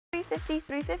350,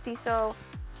 350. So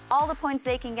all the points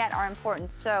they can get are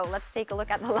important. So let's take a look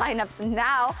at the lineups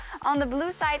now. On the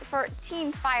blue side for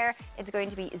Team Fire, it's going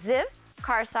to be ZIV,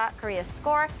 Karsa, Korea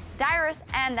Score, Dyrus,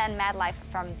 and then MadLife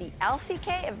from the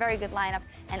LCK. A very good lineup.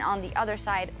 And on the other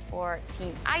side for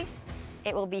Team Ice,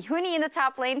 it will be Huni in the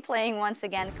top lane, playing once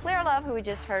again Clearlove, who we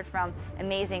just heard from,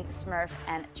 amazing Smurf,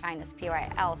 and China's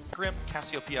Pyl. Grim,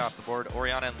 Cassiopeia off the board,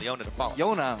 Orianna and Leona to follow.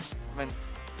 Leona, I mean,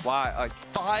 why?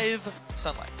 5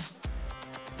 Sunlights.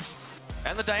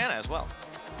 And the Diana as well.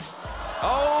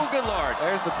 Oh, good lord.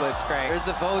 There's the Blitzcrank. There's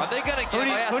the votes. Are they gonna give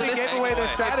Huni gave away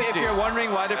their strategy? If you're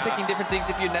wondering why they're Yeah. picking different things,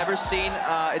 if you've never seen,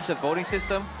 it's a voting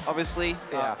system, obviously.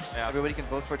 Yeah. Everybody can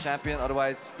vote for a champion,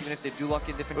 otherwise, even if they do lock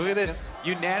in different Look at champions. this.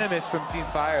 Unanimous from Team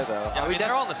Fire, though. Yeah, I mean,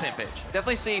 they're all on the same page.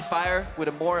 Definitely see Fire with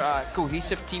a more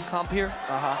cohesive team comp here.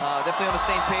 Definitely on the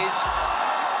same page.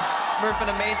 Smurf and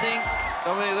amazing.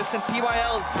 Don't really listen.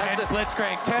 PYL has the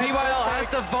Blitzcrank. 10 PYL has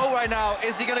the vote right now.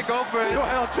 Is he gonna go for it?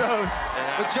 PYL chose.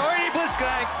 Yeah. Majority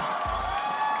Blitzcrank.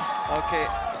 Okay.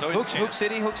 Hook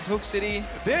City. Hook City.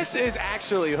 This is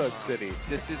actually Hook City.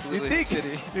 This is You literally think Hook City.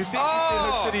 you think you did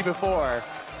Hook City before?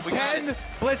 We got 10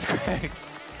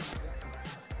 Blitzcranks.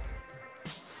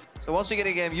 So once we get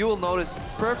a game, you will notice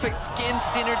perfect skin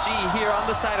synergy here on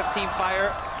the side of Team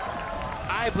Fire.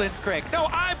 I Blitzcrank. No,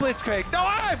 I Blitzcrank. No,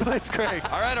 I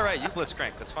Blitzcrank. all right, you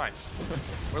Blitzcrank, that's fine.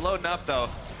 We're loading up though.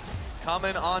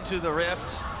 Coming onto the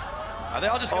Rift. Are they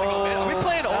all just gonna go mid? Are we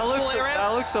playing old school ARAM?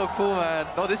 That looks so cool, man.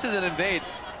 No, this is an invade.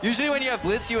 Usually when you have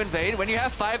blitz, you invade. When you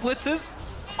have 5 blitzes,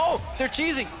 oh, they're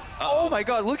cheesing. Oh my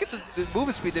god, look at the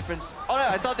movement speed difference. Oh no,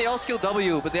 I thought they all skilled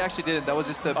W, but they actually didn't. That was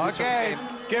just the Okay,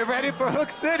 get ready for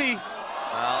Hook City.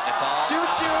 Well, it's all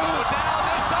Choo-choo. down.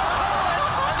 They start rolling,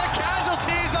 and the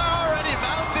casualties are already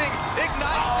mounting.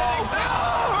 Ignites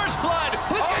First blood.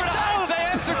 Blitzcrank's down. They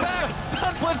answer back.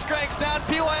 Blitzcrank's down.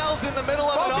 PYL's in the middle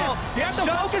of it all. You have to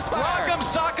focus fire. Rock'em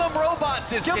Sock'em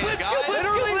Robots is Kill here, blitz, guys. kill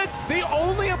blitz, kill blitz. The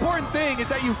only important thing is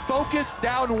that you focus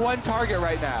down one target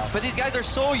right now. But these guys are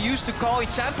so used to calling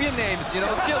champion names, you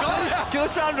know? Kill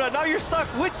Sandra, now you're stuck.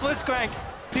 Which Blitzcrank?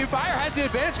 Team Fire has the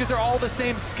advantage because they're all the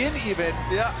same skin even.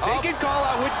 Yeah. They can call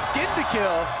out which skin to kill.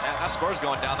 Yeah, now Score's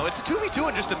going down though. It's a 2v2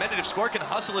 in just a minute. If Score can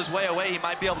hustle his way away, he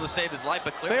might be able to save his life,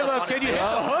 but clearly Clearlove, can you hit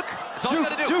the hook? It's all you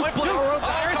gotta do. Point blank.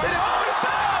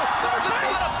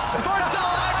 Score's still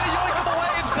alive to yoink him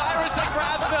away. It's Dyrus that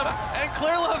grabs him, and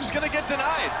Clearlove's gonna get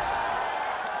denied.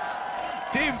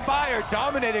 Team Fire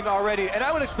dominating already, and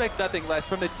I would expect nothing less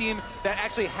from the team that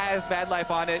actually has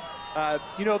MadLife on it.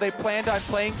 You know, they planned on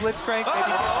playing Blitzcrank,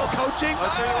 maybe coaching.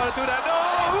 Let's see what do that. No,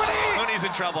 Huni! Huni's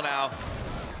in trouble now.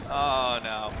 Oh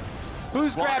no.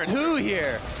 Who's grabbed who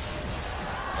here?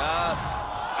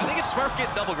 I think it's Smurf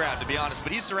getting double grabbed, to be honest,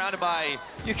 but he's surrounded by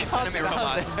enemy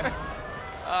robots.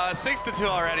 6-2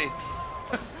 already.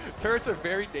 Turrets are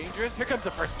very dangerous. Here comes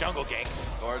the first jungle gank.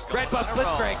 Scores Red buff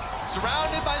Blitzcrank.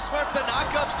 Surrounded by Smurf, the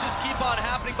knockups just keep on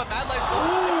happening, but MadLife's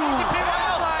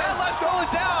MadLife's going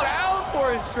down. Down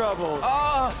for his trouble.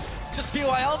 Oh, it's just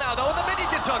PYL now, though, and the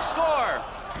minion gets hooked. Score.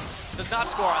 Does not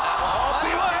score on that one. Oh,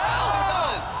 PYL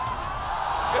does.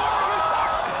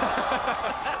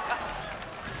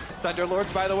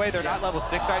 Thunderlords, by the way, they're not level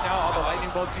 6 right now. All the lightning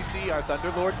bolts you see are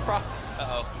Thunderlords procs.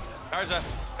 Uh-oh. Karsa.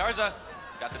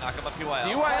 Got the knock-up of PYL.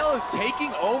 PYL is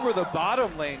taking over the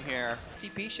bottom lane here.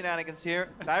 TP shenanigans here.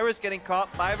 Dyrus getting caught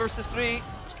 5 versus 3.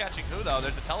 Who's catching who, though?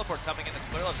 There's a teleport coming in as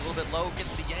Clearlove's a little bit low.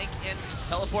 Gets the yank in.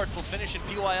 Teleport will finish, and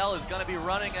PYL is going to be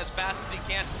running as fast as he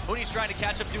can. Huni's trying to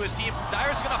catch up to his team.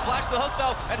 Dyrus is going to flash the hook,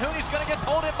 though, and Huni's going to get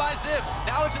pulled in by ZIV.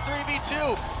 Now it's a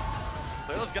 3v2.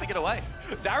 Clearlove's going to get away.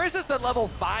 Dyrus is the level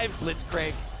 5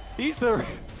 Blitzcrank. He's the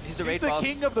raid boss.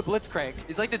 king of the Blitzcrank.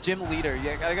 He's like the gym leader.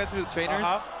 Yeah, gotta go through the trainers.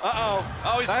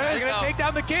 Oh, he's gonna take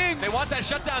down the king. They want that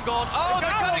shutdown gold. Oh, they're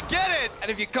gonna get it.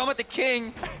 And if you come at the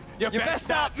king, you best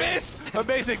not miss.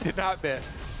 Amazing did not miss.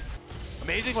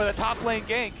 Amazing with a top lane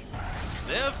gank.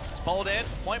 ZIV is pulled in,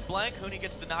 point blank. Huni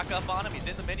gets the knock up on him. He's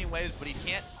in the minion waves, but he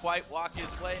can't quite walk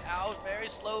his way out very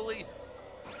slowly.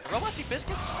 Robots eat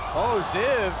biscuits. Oh,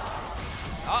 ZIV.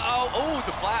 Oh,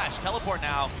 the flash. Teleport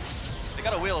now. They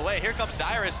got to wheel away. Here comes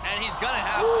Dyrus, and he's going to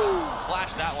have to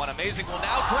flash that one. Amazing will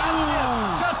now grab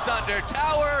him just under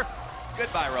tower.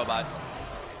 Goodbye, robot.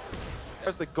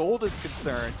 As the gold is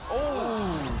concerned.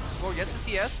 Score gets the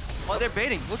CS. Oh, they're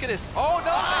baiting. Look at this. Oh,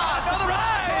 no. Another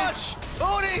rush.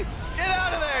 Huni, get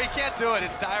out of there. He can't do it.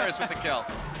 It's Dyrus with the kill.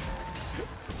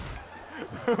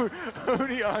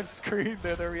 Huni on screen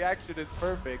there. The reaction is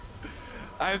perfect.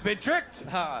 I've been tricked.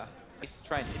 He's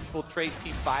trying to infiltrate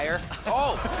Team Fire.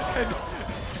 Oh!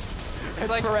 It's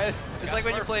like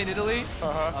when you play in Italy. Oh,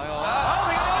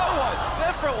 we got one!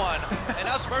 Different one! And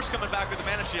now Smurf's coming back with the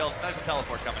mana shield. There's a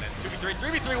teleport coming in. 2v3,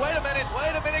 3v3, wait a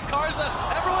minute, Karsa!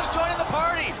 Everyone's joining the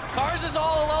party! Karsa's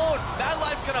all alone!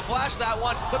 MadLife gonna flash that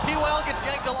one, but Pyl gets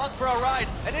yanked along for a ride.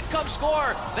 And in comes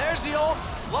Score. There's the ult,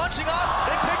 launching off,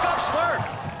 they pick up Smurf!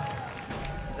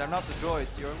 I'm not the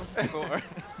droids, you're looking for.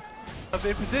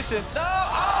 In position. No!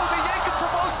 Oh, they yank him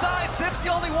from both sides! Zip's the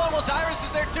only one, while Dyrus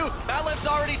is there too. MadLife's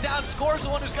already down. Score's the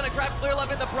one who's gonna grab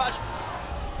Clearlove in the brush.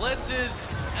 Blitz is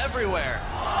everywhere.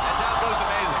 And down goes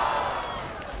Amazing.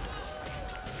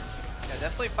 Yeah,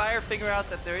 definitely Fire figure out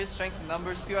that there is strength in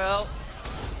numbers. Pyl,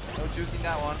 no juicing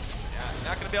that one. Yeah,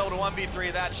 not gonna be able to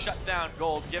 1v3 that. Shut down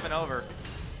Gold, given over.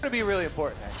 It's going to be really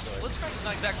important, actually. Blitzcrank's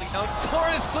not exactly known for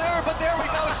his clear, but there we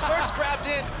go. Smurf's grabbed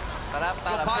in.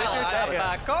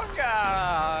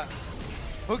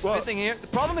 Hook's missing here. The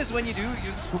problem is when you do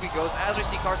use the spooky ghost, as we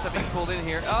see Karsa being pulled in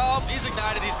here. Oh, he's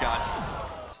ignited, he's gone.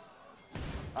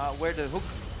 Where the hook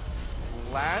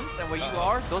lands and where you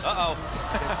are, those Nope,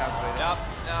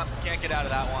 can't get out of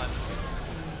that one.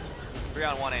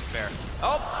 3-on-1 ain't fair.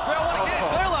 Oh, 3-on-1 again,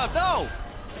 Clearlove, no!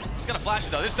 He's gonna flash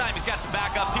it though. This time he's got some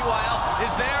backup. Pyl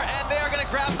is there, and they are gonna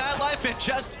grab MadLife and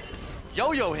just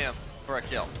yo-yo him for a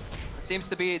kill. Seems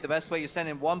to be the best way. You send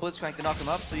in one Blitzcrank to knock him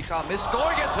up, so you can't miss.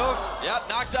 Score gets hooked. Yep,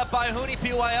 knocked up by Huni.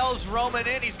 Pyl's roaming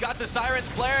in. He's got the sirens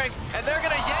blaring, and they're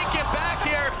gonna yank him back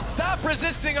here. Stop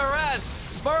resisting arrest.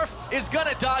 Smurf is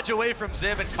gonna dodge away from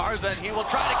Ziv and Karsa, and he will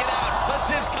try to get out, but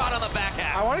Ziv's caught on the back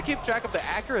half. I want to keep track of the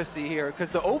accuracy here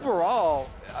because the overall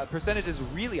percentage is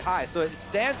really high, so it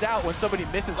stands out when somebody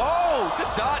misses. Oh,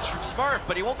 good dodge from Smurf,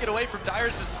 but he won't get away from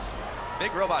Dyrus'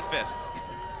 big robot fist.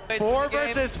 4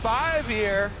 versus 5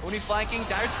 here. Huni flanking,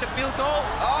 Dyrus with the field goal.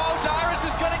 Oh, Dyrus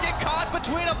is gonna get caught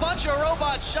between a bunch of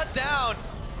robots, shut down.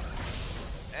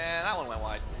 And that one went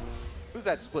wide. Who's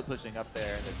that split pushing up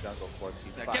there in the jungle for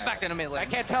Get back in a minute. I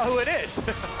can't tell who it is.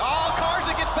 Oh,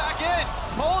 Karsa gets back in.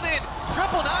 Pulled in,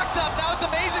 triple knocked up. Now it's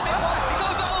Amazing. He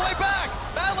goes all the way back.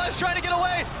 MadLife's trying to get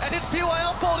away, and it's Pyl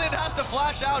pulled in, has to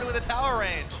flash out with a tower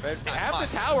range. They have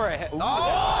the tower ahead.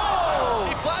 Oh!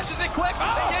 He flashes it quick.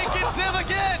 They yank in Ziv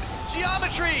again.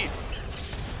 Geometry.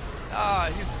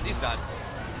 He's done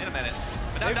in a minute.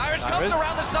 But now Dyrus comes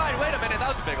around the side. Wait a minute,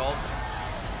 that was a big ult.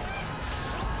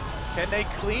 Can they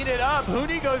clean it up?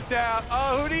 Huni goes down.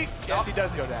 Oh, Huni. Yes, he does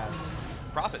go down.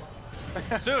 Profit.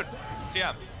 Soon.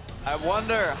 TM. I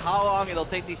wonder how long it'll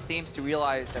take these teams to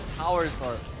realize that towers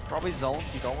are probably zones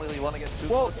you don't really want to get too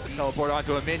close to. Teleport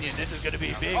onto a minion. This is going to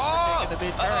be big. Oh! In the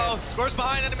mid-turn. Scores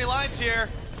behind enemy lines here.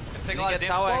 Gonna take a lot of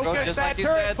damage. Focus just that like you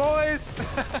turret, said. boys.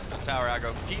 Tower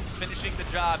aggro. Keep finishing the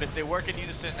job. If they work in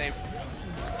unison, they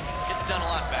get it done a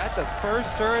lot That's faster. the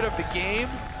first turret of the game.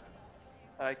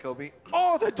 All right, Kobe.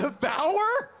 Oh, the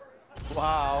Devour?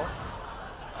 Wow.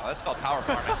 Oh, that's called power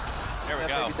farming. There we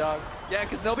go. Baby dog. Yeah,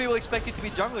 because nobody will expect you to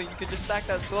be jungling. You can just stack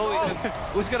that slowly.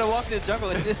 Who's going to walk in the jungle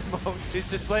in this mode? He's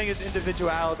displaying his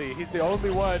individuality. He's the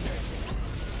only one.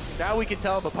 Now we can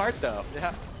tell him apart, though.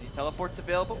 Yeah, the teleport's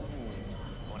available.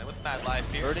 Going in with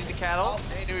MadLife here. Hurting the cattle. Oh,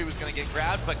 they knew he was going to get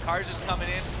grabbed, but Karsa's coming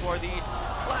in for the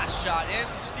last shot in.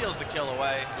 Steals the kill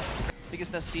away.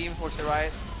 Biggest Nassim towards the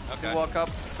right. Okay. You walk up,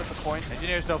 flip the point.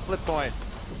 Engineers don't flip points.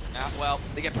 Well,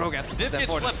 They get programmed. Ziv gets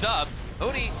flipped up.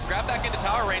 Huni's grabbed back into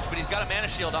tower range, but he's got a mana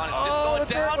shield on it. Oh, Ziv's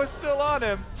the going turret down. was still on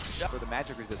him. For the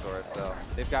magic resistor, so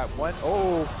they've got one.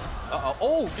 Oh, Uh-oh.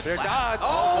 Oh, get they're flashed. dodged.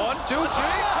 Oh, 1, 2, 3.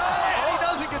 And he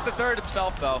doesn't get the third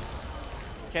himself, though.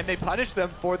 Can they punish them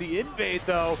for the invade,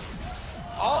 though?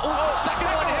 Oh, second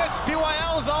one hits.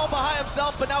 Pyl is all behind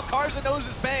himself, but now Karsa knows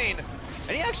his pain.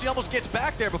 And he actually almost gets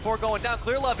back there before going down.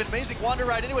 Clearlove, an amazing wander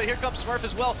right into it. Here comes Smurf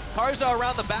as well. Karsa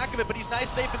around the back of it, but he's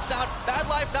nice, safe, and sound.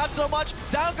 MadLife, not so much.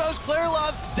 Down goes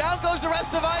Clearlove. Down goes the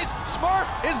rest of Ice.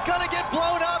 Smurf is gonna get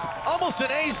blown up. Almost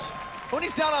an ace.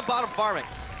 Huni's down on bottom farming.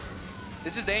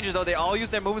 This is dangerous, though. They all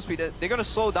use their movement speed. They're going to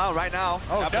slow down right now.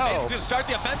 Oh, Amazing no. to start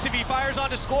the offensive. He fires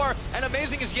on to Score, and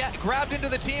Amazing is yet grabbed into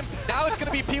the team. Now it's going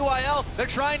to be Pyl. They're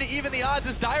trying to even the odds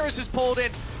as Dyrus is pulled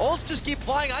in. Ults just keep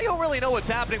flying. I don't really know what's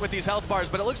happening with these health bars,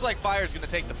 but it looks like Fire's going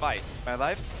to take the fight.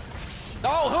 MadLife.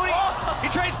 Oh, Huni! He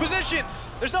trades positions.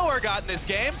 There's no Urgot in this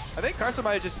game. I think Karsa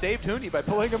might have just saved Huni by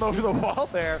pulling him over the wall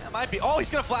there. That might be. Oh, he's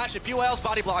going to flash it. Pyl's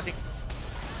body blocking.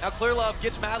 Now Clearlove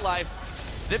gets MadLife.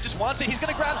 Ziv just wants it. He's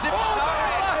going to grab Ziv.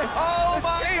 Oh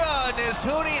my goodness.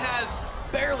 Huni has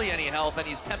barely any health, and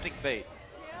he's tempting fate.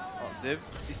 Oh, Ziv.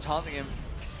 He's taunting him.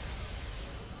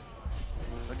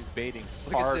 He's baiting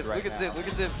Look hard at Ziv. right Look at now. Ziv. Look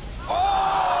at Ziv.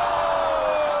 Oh!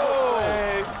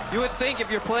 Hey. You would think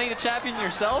if you're playing the champion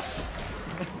yourself.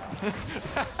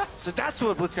 So that's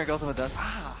what Blitzcrank Ultimate does.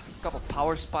 A couple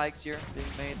power spikes here being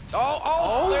made.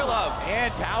 Oh, Clearlove.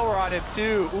 And tower on him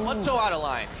too. Ooh. One toe out of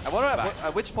line. I wonder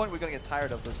at which point we're gonna get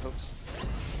tired of those hooks.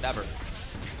 Never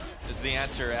is the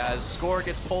answer as Score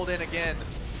gets pulled in again.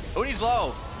 Huni's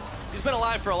low. He's been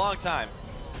alive for a long time.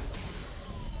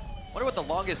 Wonder what the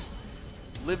longest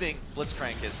living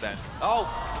Blitzcrank has been. Oh,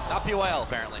 not Pyl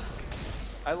apparently.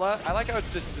 I like how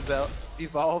it's just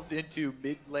devolved into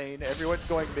mid lane. Everyone's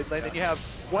going mid lane, and you have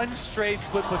one stray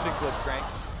split pushing Blitzcrank.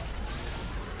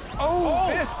 Oh,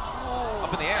 missed!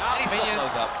 Up in the air. And he still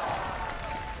blows up.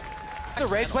 The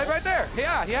rage blade right there.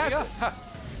 Yeah, he has it. Huh.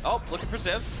 Oh, looking for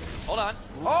Ziv. Hold on.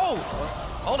 Oh!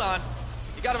 Hold on.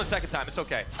 You got him a second time. It's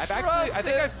okay. I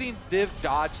think I've seen Ziv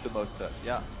dodge the most of.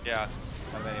 Yeah. Yeah.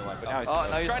 Of anyone, but now he's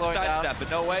now he's trying to slowing down. sidestep,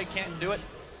 but no way. Can't do it.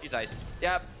 He's iced.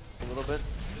 Yep. A little bit.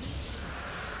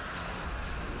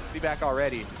 be back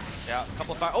already. Yeah, a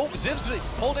couple of fire. Oh, Ziv's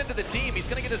pulled into the team. He's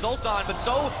going to get his ult on, but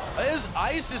so is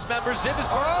Ice's member. Ziv is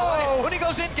burned away. When he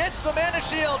goes in, gets the mana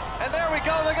shield. And there we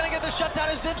go. They're going to get the shutdown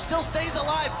as Ziv still stays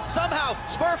alive. Somehow,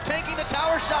 Smurf taking the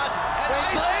tower shots. And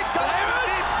Ice is going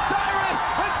deep. Dyrus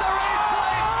with the rage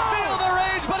blade. Feel the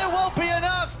rage, but it won't be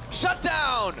enough.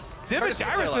 Shutdown. Ziv and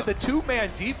Dyrus with a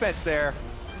two-man defense there.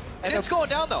 And it's going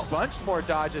down, though. Bunch more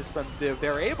dodges from Ziv.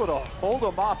 They're able to hold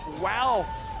him off. Wow.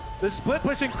 The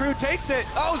split-pushing crew takes it.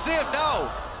 Oh, Ziv, no.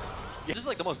 This is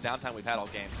like the most downtime we've had all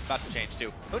game. It's about to change,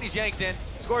 too. Huni's yanked in.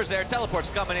 Scores there.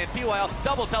 Teleport's coming in. Pyl,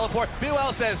 double teleport.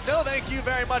 Pyl says, no, thank you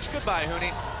very much. Goodbye,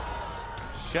 Huni.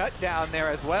 Shut down there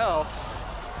as well.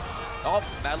 Oh,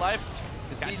 MadLife.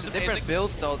 These different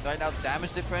builds, though. Right now,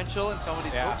 damage differential in some of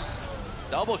these hooks.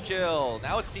 Double kill.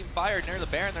 Now it's Team Fire near the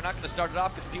Baron. They're not going to start it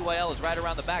off because Pyl is right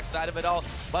around the back side of it all.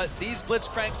 But these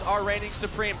Blitzcranks are reigning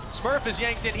supreme. Smurf is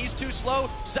yanked in. He's too slow.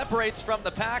 Separates from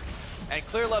the pack. And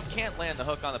Clearlove can't land the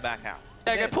hook on the back half.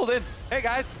 Yeah, get pulled in. Hey,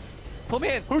 guys. Pull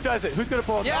me in. Who does it? Who's going to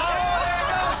pull him? Yeah, there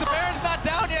it goes. The Baron's not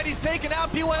down yet. He's taken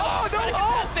out. Pyl. Oh, no.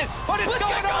 Contested, but it's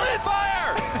going on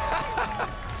fire.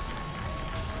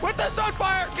 With the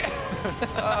sunfire.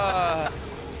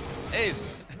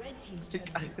 Ace. You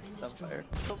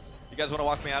guys want to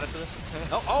walk me out into this?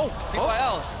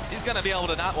 Pyl. He's going to be able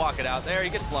to not walk it out there. He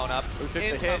gets blown up.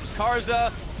 In comes Karsa,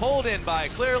 pulled in by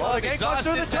Clearlove.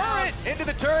 Exhausted the turret. Into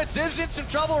the turret. Ziv's in some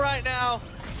trouble right now.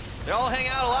 They all hang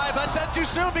out alive. I said too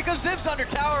soon because Ziv's under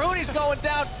tower. Huni's going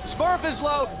down. Smurf is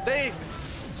low. They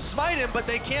smite him, but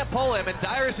they can't pull him. And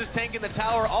Dyrus is taking the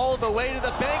tower all the way to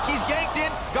the bank. He's yanked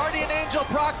in. Guardian Angel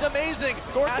procced amazing.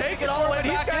 Has to get all the way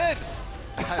back in.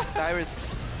 Dyrus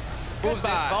moves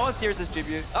in, volunteers his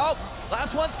tribute. Oh,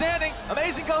 last one standing.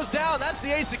 Amazing goes down. That's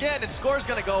the ace again, and Score's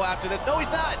going to go after this. No,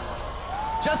 he's not.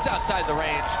 Just outside the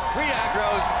range. 3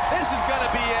 aggros. This is going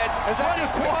to be it.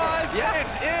 25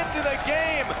 minutes into the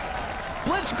game.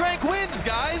 Blitzcrank wins,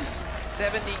 guys.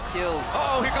 70 kills.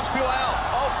 Oh, here comes Pyl.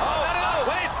 No,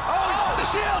 wait. Oh, the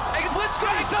shield. It's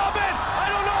Blitzcrank. Stop it. I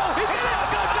don't know. It's not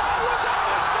good.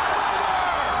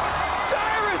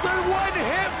 Dyrus had 1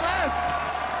 hit left.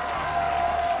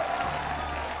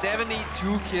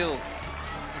 72 kills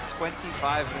in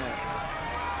 25 minutes.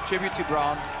 Tribute to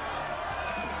Bronze.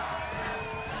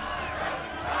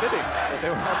 Fitting that they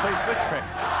were all playing Blitzcrank.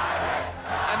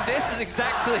 And this is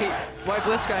exactly why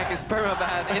Blitzcrank is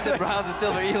permaban in the Bronze and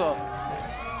Silver Elo.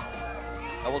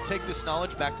 I will take this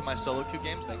knowledge back to my solo queue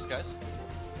games. Thanks, guys.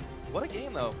 What a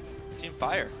game, though. Team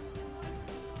Fire.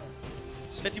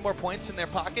 Just 50 more points in their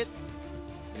pocket.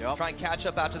 Yep. Try and catch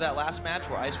up after that last match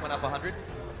where Ice went up 100.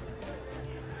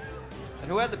 And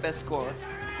who had the best score? Let's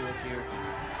take a look here.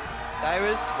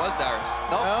 Dyrus. Was Dyrus.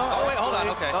 No. Oh, wait, hold on.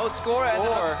 Okay. No, Score ended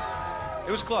up.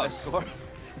 It was close. Score.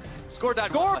 Score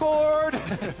died. Scoreboard!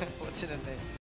 What's in the name?